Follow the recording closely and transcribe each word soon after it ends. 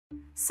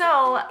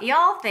So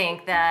y'all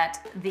think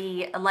that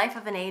the life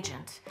of an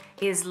agent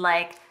is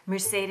like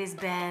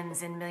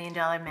Mercedes-Benz and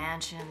million-dollar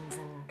mansions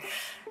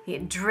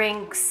and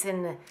drinks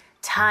and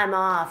time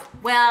off.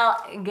 Well,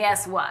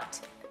 guess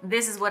what?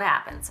 This is what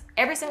happens.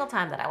 Every single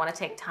time that I want to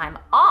take time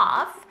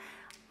off,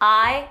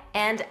 I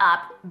end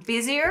up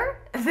busier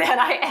than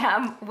I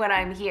am when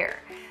I'm here.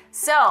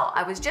 So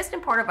I was just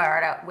in Puerto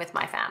Vallarta with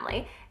my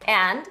family,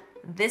 and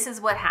this is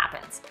what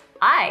happens.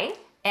 I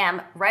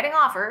am writing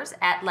offers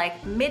at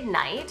like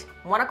midnight,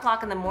 1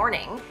 o'clock in the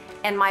morning,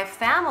 and my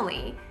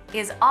family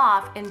is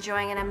off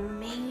enjoying an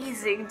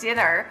amazing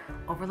dinner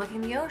overlooking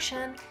the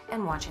ocean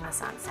and watching the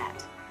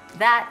sunset.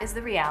 That is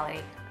the reality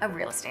of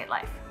real estate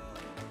life.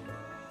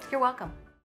 You're welcome.